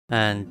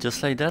And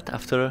just like that,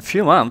 after a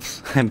few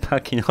months, I'm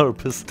back in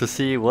Orbus to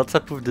see what's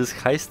up with this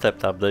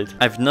high-stepped update.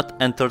 I've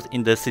not entered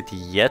in the city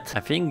yet. I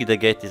think the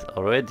gate is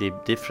already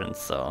different,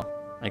 so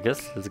I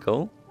guess let's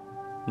go.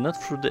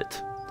 Not through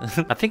it.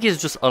 I think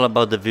it's just all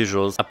about the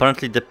visuals.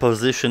 Apparently the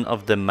position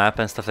of the map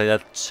and stuff like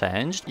that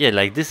changed. Yeah,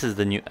 like this is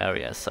the new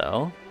area,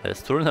 so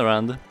let's turn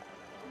around.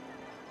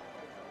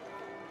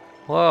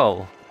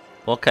 Whoa.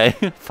 Okay,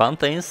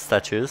 fountains,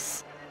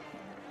 statues.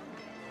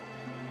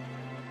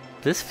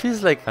 This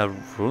feels like a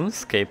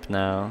RuneScape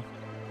now.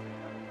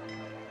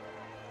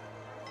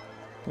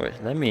 Wait,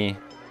 let me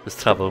just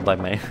travel by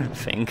my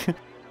thing.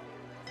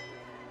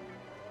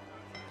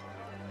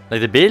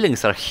 Like the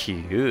buildings are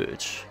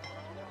huge.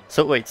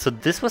 So wait, so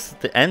this was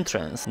the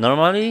entrance.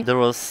 Normally there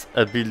was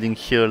a building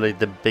here like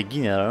the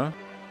beginner.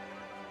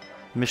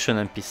 Mission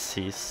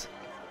NPCs.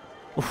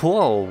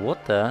 Whoa,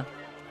 what the?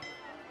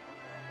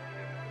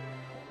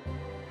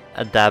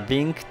 A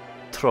dabbing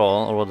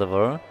troll or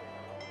whatever.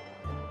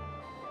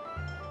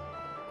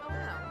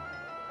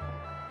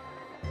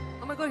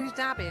 Oh my god, he's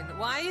dabbing.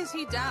 Why is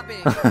he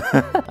dabbing?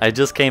 I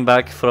just came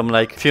back from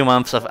like few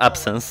months of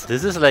absence.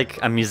 This is like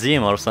a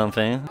museum or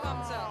something.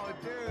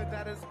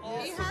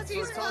 He has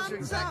his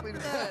thumbs up.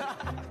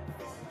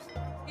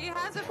 He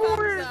has a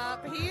thumbs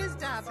up. He is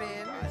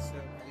dabbing.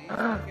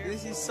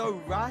 This is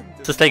so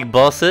random. Just like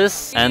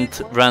bosses and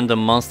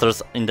random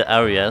monsters in the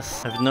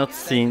areas. I've not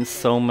seen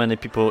so many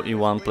people in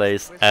one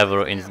place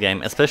ever in this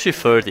game, especially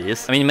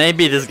 30s. I mean,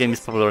 maybe this game is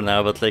popular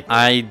now, but like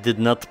I did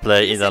not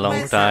play it a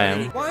long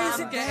time. Why is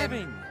it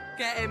dabbing?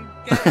 Get him.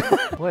 Get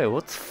him. Wait,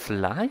 what's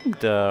flying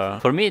there?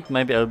 For me it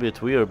might be a little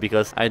bit weird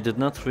because I did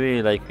not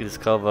really like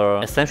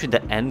discover essentially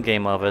the end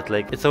game of it.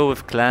 Like it's all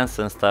with clans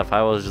and stuff.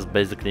 I was just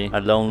basically a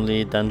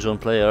lonely dungeon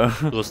player.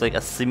 It was like a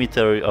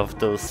cemetery of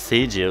those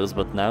sigils,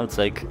 but now it's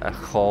like a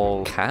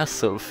whole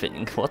castle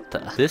thing. What the?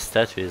 This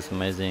statue is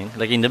amazing.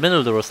 Like in the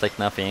middle there was like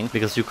nothing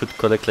because you could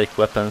collect like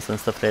weapons and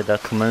stuff like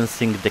that.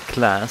 Commencing the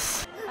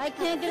class. I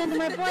can't get into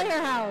my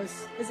player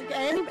house. Is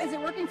it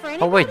working for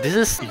anybody? Oh wait, this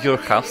is your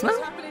house now? This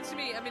happened to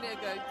me a minute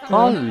ago.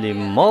 Holy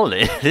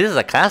moly, this is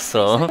a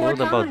castle. What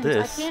about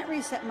this? I can't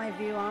reset my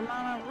view. I'm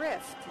on a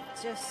rift.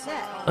 It's just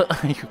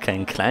set. You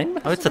can climb?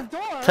 Oh, it's a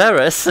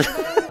terrace.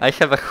 I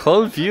have a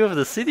whole view of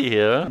the city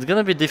here. It's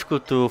gonna be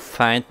difficult to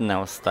find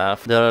now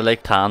stuff. There are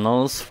like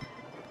tunnels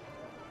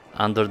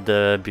under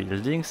the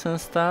buildings and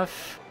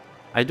stuff.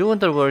 I do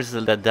wonder where is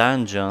the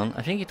dungeon.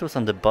 I think it was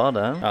on the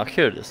bottom. Oh,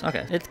 here it is.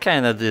 Okay. It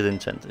kinda didn't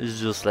change. It's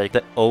just like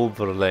the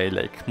overlay,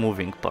 like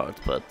moving part.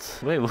 But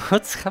wait,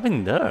 what's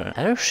happening there?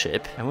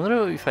 Airship? I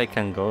wonder if I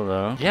can go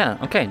there. Yeah,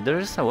 okay, there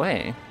is a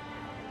way.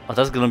 Oh,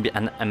 that's gonna be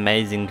an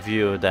amazing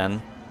view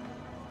then.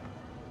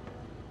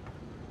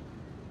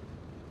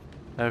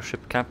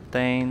 Airship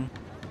captain.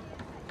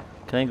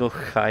 Can I go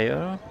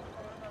higher?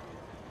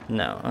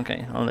 No,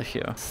 okay, only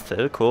here.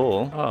 Still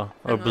cool. Oh,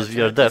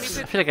 OrbusVR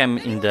devs. I feel like I'm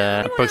in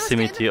the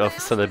proximity of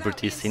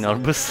celebrities in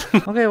Orbus.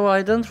 Okay, well,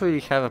 I don't really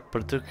have a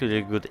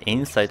particularly good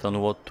insight on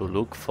what to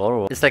look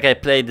for. It's like I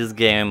played this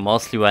game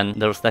mostly when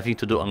there was nothing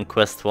to do on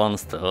Quest 1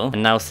 still.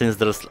 And now since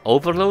there's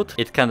overload,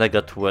 it kinda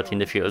got wet in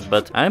the field.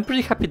 But I'm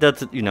pretty happy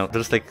that, you know,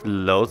 there's like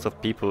loads of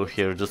people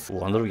here just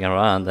wandering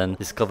around and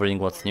discovering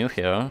what's new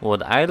here.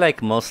 What I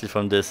like mostly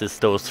from this is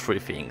those three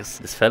things.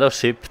 This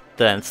fellowship,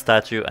 then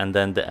statue, and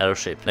then the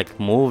airship, like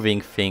moving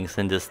things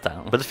in this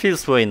town. But it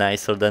feels way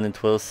nicer than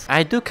it was.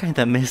 I do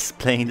kinda miss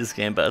playing this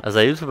game, but as a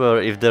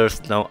YouTuber, if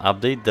there's no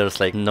update,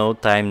 there's like no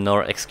time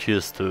nor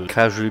excuse to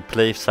casually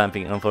play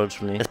something,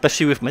 unfortunately.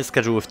 Especially with my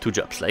schedule with 2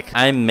 jobs, like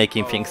I'm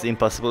making things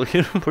impossible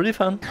here. Pretty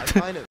fun.